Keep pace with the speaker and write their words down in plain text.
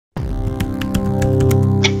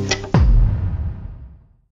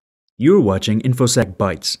You're watching Infosec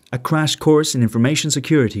Bytes, a crash course in information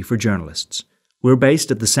security for journalists. We're based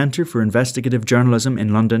at the Centre for Investigative Journalism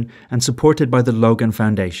in London and supported by the Logan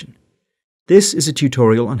Foundation. This is a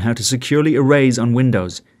tutorial on how to securely erase on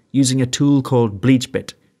Windows using a tool called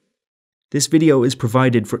Bleachbit. This video is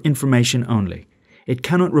provided for information only. It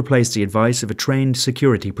cannot replace the advice of a trained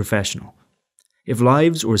security professional. If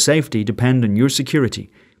lives or safety depend on your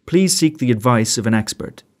security, please seek the advice of an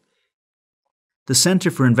expert. The Centre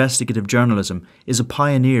for Investigative Journalism is a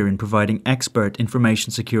pioneer in providing expert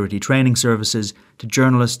information security training services to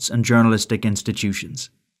journalists and journalistic institutions.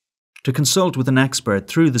 To consult with an expert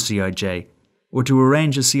through the CIJ, or to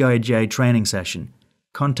arrange a CIJ training session,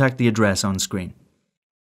 contact the address on screen.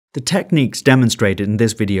 The techniques demonstrated in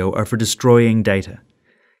this video are for destroying data.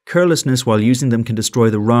 Carelessness while using them can destroy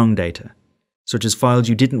the wrong data, such as files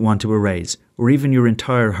you didn't want to erase, or even your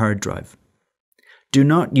entire hard drive. Do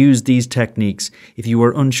not use these techniques if you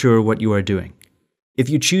are unsure what you are doing. If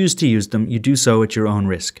you choose to use them, you do so at your own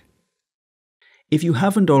risk. If you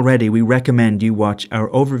haven't already, we recommend you watch our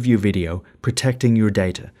overview video, Protecting Your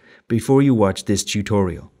Data, before you watch this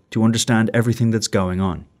tutorial, to understand everything that's going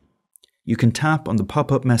on. You can tap on the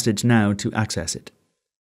pop-up message now to access it.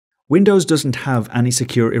 Windows doesn't have any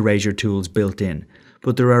secure erasure tools built in,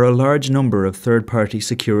 but there are a large number of third-party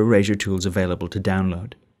secure erasure tools available to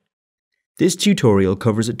download. This tutorial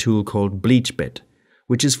covers a tool called Bleachbit,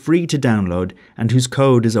 which is free to download and whose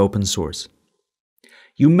code is open source.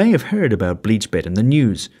 You may have heard about Bleachbit in the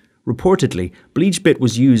news. Reportedly, Bleachbit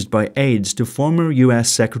was used by aides to former US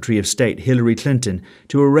Secretary of State Hillary Clinton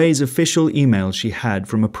to erase official emails she had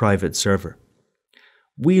from a private server.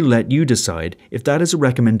 We'll let you decide if that is a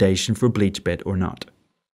recommendation for Bleachbit or not.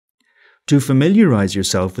 To familiarize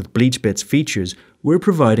yourself with Bleachbit's features, we're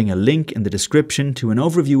providing a link in the description to an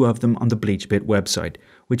overview of them on the Bleachbit website,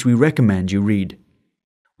 which we recommend you read.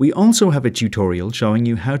 We also have a tutorial showing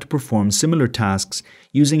you how to perform similar tasks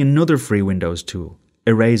using another free Windows tool,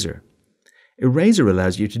 Eraser. Eraser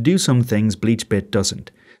allows you to do some things Bleachbit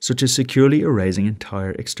doesn't, such as securely erasing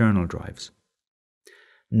entire external drives.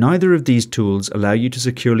 Neither of these tools allow you to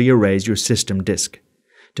securely erase your system disk.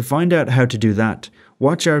 To find out how to do that,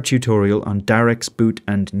 watch our tutorial on Directs Boot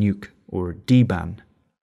and Nuke, or DBAN.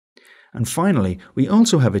 And finally, we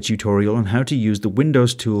also have a tutorial on how to use the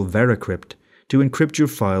Windows tool Veracrypt to encrypt your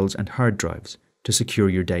files and hard drives to secure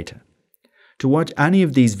your data. To watch any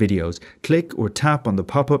of these videos, click or tap on the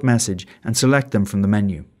pop-up message and select them from the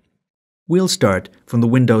menu. We'll start from the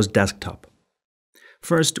Windows desktop.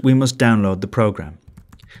 First, we must download the program.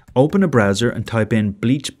 Open a browser and type in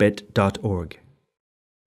bleachbit.org.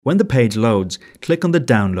 When the page loads, click on the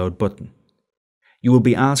Download button. You will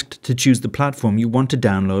be asked to choose the platform you want to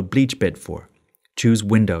download Bleachbit for. Choose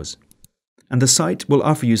Windows. And the site will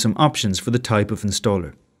offer you some options for the type of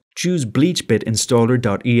installer. Choose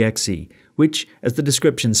bleachbitinstaller.exe, which, as the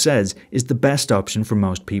description says, is the best option for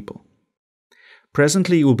most people.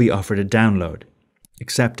 Presently you will be offered a download.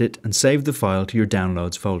 Accept it and save the file to your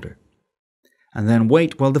Downloads folder. And then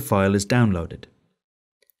wait while the file is downloaded.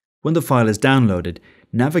 When the file is downloaded,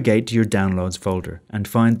 navigate to your Downloads folder and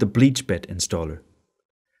find the Bleachbit installer.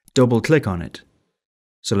 Double-click on it.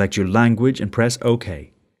 Select your language and press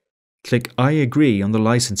OK. Click I agree on the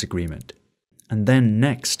license agreement, and then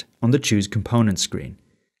Next on the Choose Components screen,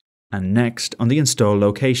 and Next on the Install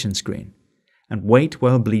Location screen, and wait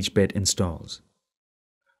while Bleachbit installs.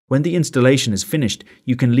 When the installation is finished,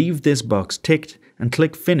 you can leave this box ticked and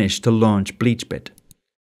click Finish to launch Bleachbit.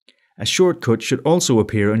 A shortcut should also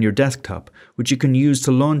appear on your desktop, which you can use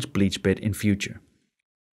to launch Bleachbit in future.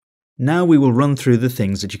 Now we will run through the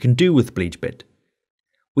things that you can do with Bleachbit.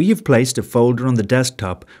 We have placed a folder on the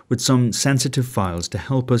desktop with some sensitive files to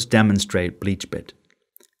help us demonstrate Bleachbit.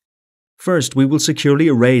 First, we will securely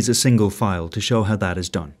erase a single file to show how that is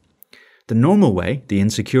done. The normal way, the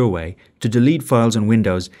insecure way, to delete files on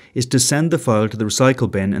Windows is to send the file to the recycle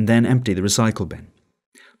bin and then empty the recycle bin.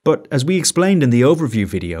 But, as we explained in the overview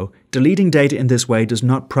video, deleting data in this way does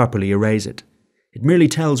not properly erase it. It merely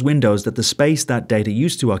tells Windows that the space that data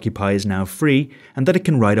used to occupy is now free and that it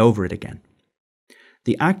can write over it again.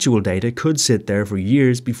 The actual data could sit there for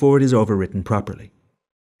years before it is overwritten properly.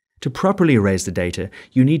 To properly erase the data,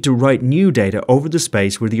 you need to write new data over the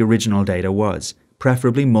space where the original data was,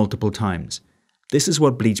 preferably multiple times. This is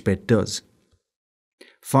what Bleachbit does.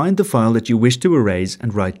 Find the file that you wish to erase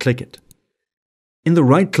and right-click it. In the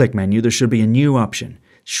right-click menu, there should be a new option,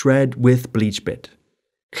 Shred with Bleachbit.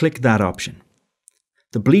 Click that option.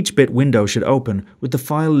 The Bleachbit window should open with the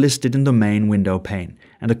file listed in the main window pane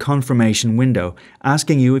and a confirmation window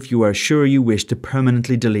asking you if you are sure you wish to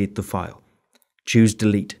permanently delete the file. Choose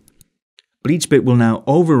Delete. Bleachbit will now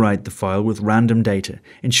overwrite the file with random data,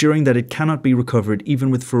 ensuring that it cannot be recovered even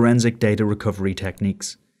with forensic data recovery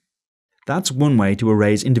techniques. That's one way to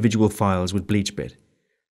erase individual files with Bleachbit.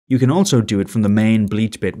 You can also do it from the main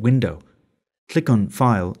Bleachbit window. Click on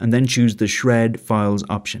File and then choose the Shred Files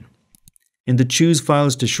option. In the Choose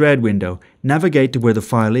Files to Shred window, navigate to where the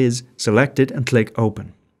file is, select it and click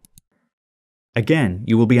Open. Again,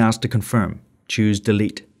 you will be asked to confirm. Choose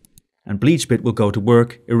Delete. And Bleachbit will go to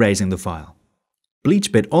work erasing the file.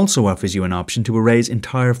 Bleachbit also offers you an option to erase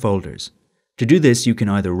entire folders. To do this, you can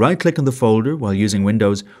either right-click on the folder while using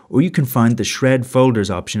Windows, or you can find the Shred Folders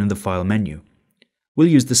option in the File menu. We'll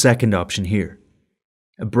use the second option here.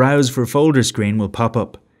 A Browse for Folder screen will pop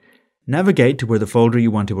up. Navigate to where the folder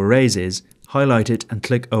you want to erase is, highlight it and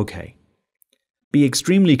click OK. Be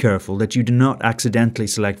extremely careful that you do not accidentally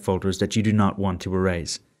select folders that you do not want to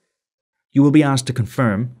erase. You will be asked to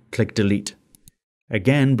confirm, click Delete.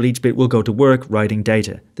 Again, Bleachbit will go to work writing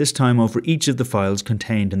data, this time over each of the files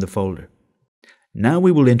contained in the folder. Now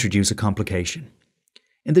we will introduce a complication.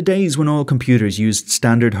 In the days when all computers used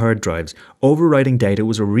standard hard drives, overwriting data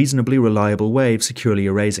was a reasonably reliable way of securely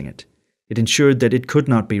erasing it. It ensured that it could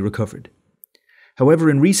not be recovered. However,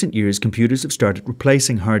 in recent years, computers have started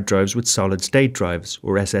replacing hard drives with solid-state drives,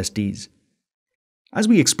 or SSDs. As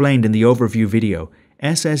we explained in the overview video,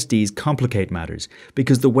 SSDs complicate matters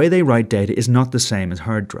because the way they write data is not the same as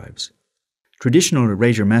hard drives. Traditional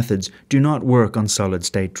erasure methods do not work on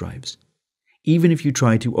solid-state drives. Even if you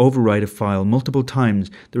try to overwrite a file multiple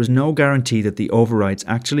times, there is no guarantee that the overwrites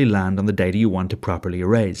actually land on the data you want to properly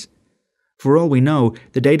erase. For all we know,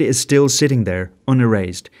 the data is still sitting there,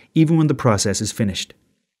 unerased, even when the process is finished.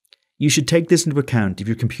 You should take this into account if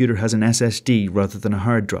your computer has an SSD rather than a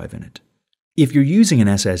hard drive in it. If you're using an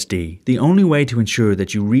SSD, the only way to ensure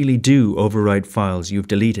that you really do overwrite files you've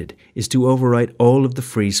deleted is to overwrite all of the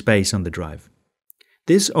free space on the drive.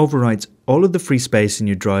 This overwrites all of the free space in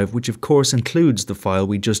your drive, which of course includes the file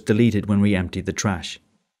we just deleted when we emptied the trash.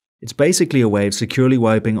 It's basically a way of securely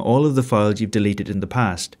wiping all of the files you've deleted in the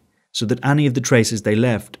past, so that any of the traces they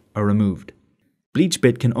left are removed.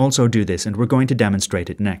 Bleachbit can also do this, and we're going to demonstrate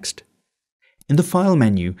it next. In the File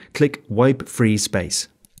menu, click Wipe Free Space.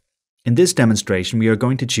 In this demonstration, we are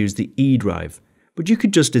going to choose the E drive, but you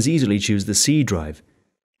could just as easily choose the C drive,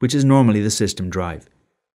 which is normally the system drive.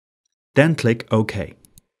 Then click OK.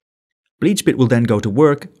 Bleachbit will then go to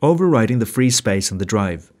work overwriting the free space on the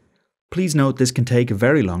drive. Please note this can take a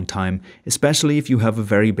very long time, especially if you have a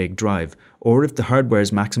very big drive, or if the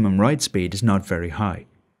hardware's maximum write speed is not very high.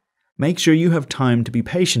 Make sure you have time to be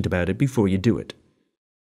patient about it before you do it.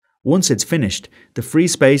 Once it's finished, the free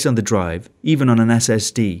space on the drive, even on an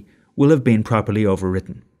SSD, will have been properly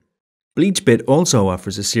overwritten. Bleachbit also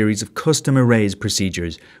offers a series of custom erase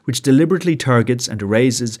procedures which deliberately targets and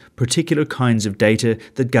erases particular kinds of data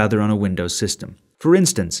that gather on a Windows system. For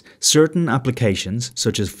instance, certain applications,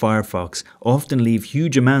 such as Firefox, often leave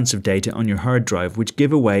huge amounts of data on your hard drive which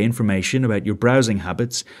give away information about your browsing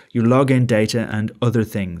habits, your login data, and other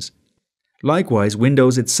things. Likewise,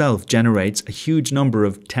 Windows itself generates a huge number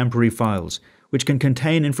of temporary files, which can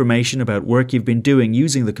contain information about work you've been doing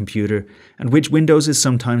using the computer, and which Windows is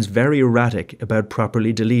sometimes very erratic about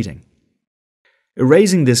properly deleting.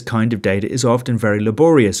 Erasing this kind of data is often very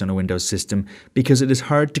laborious on a Windows system because it is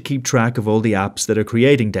hard to keep track of all the apps that are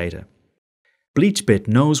creating data. Bleachbit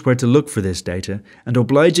knows where to look for this data and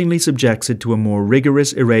obligingly subjects it to a more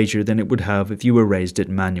rigorous erasure than it would have if you erased it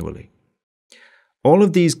manually. All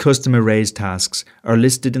of these custom erase tasks are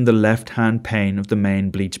listed in the left-hand pane of the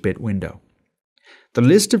main Bleachbit window. The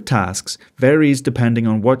list of tasks varies depending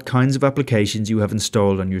on what kinds of applications you have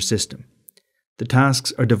installed on your system. The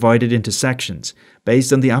tasks are divided into sections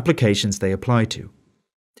based on the applications they apply to.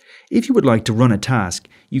 If you would like to run a task,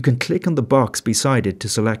 you can click on the box beside it to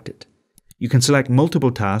select it. You can select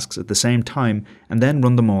multiple tasks at the same time and then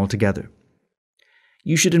run them all together.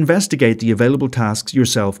 You should investigate the available tasks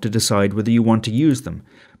yourself to decide whether you want to use them,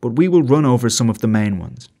 but we will run over some of the main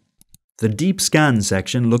ones. The Deep Scan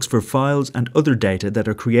section looks for files and other data that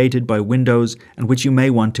are created by Windows and which you may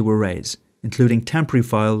want to erase, including temporary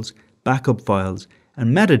files, backup files,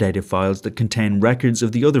 and metadata files that contain records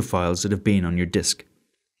of the other files that have been on your disk.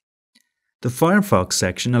 The Firefox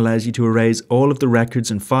section allows you to erase all of the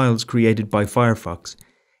records and files created by Firefox,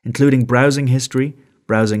 including browsing history,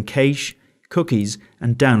 browsing cache, cookies,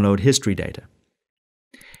 and download history data.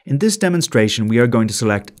 In this demonstration, we are going to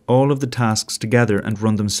select all of the tasks together and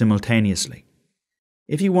run them simultaneously.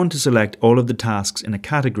 If you want to select all of the tasks in a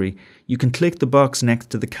category, you can click the box next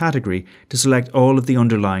to the category to select all of the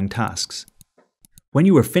underlying tasks. When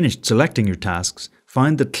you are finished selecting your tasks,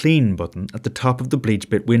 Find the Clean button at the top of the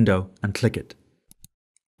Bleachbit window and click it.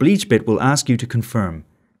 Bleachbit will ask you to confirm.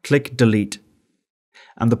 Click Delete,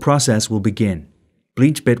 and the process will begin.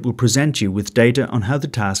 Bleachbit will present you with data on how the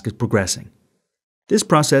task is progressing. This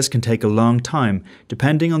process can take a long time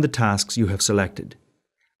depending on the tasks you have selected.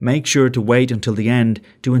 Make sure to wait until the end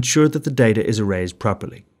to ensure that the data is erased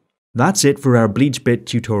properly. That's it for our Bleachbit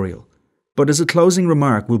tutorial. But as a closing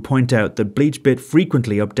remark, we'll point out that Bleachbit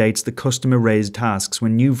frequently updates the custom erased tasks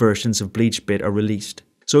when new versions of Bleachbit are released.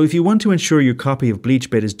 So if you want to ensure your copy of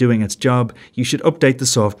Bleachbit is doing its job, you should update the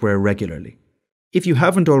software regularly. If you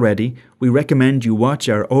haven't already, we recommend you watch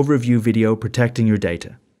our overview video protecting your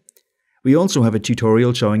data. We also have a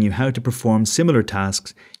tutorial showing you how to perform similar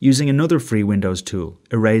tasks using another free Windows tool,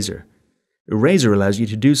 Eraser. Eraser allows you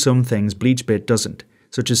to do some things Bleachbit doesn't,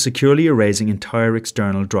 such as securely erasing entire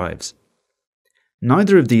external drives.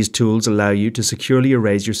 Neither of these tools allow you to securely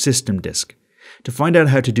erase your system disk. To find out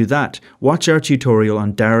how to do that, watch our tutorial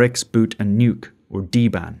on Darix, Boot and Nuke, or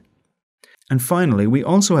DBAN. And finally, we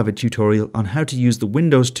also have a tutorial on how to use the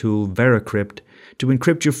Windows tool Veracrypt to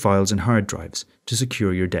encrypt your files and hard drives to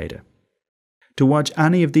secure your data. To watch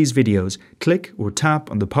any of these videos, click or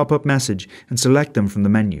tap on the pop-up message and select them from the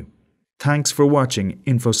menu. Thanks for watching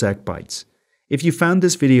Infosec Bytes. If you found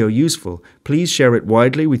this video useful, please share it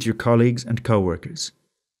widely with your colleagues and co-workers.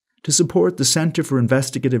 To support the Centre for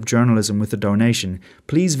Investigative Journalism with a donation,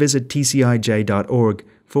 please visit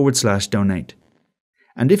tcij.org/donate.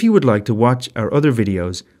 And if you would like to watch our other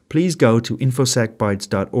videos, please go to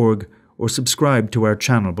infosecbytes.org or subscribe to our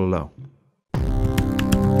channel below.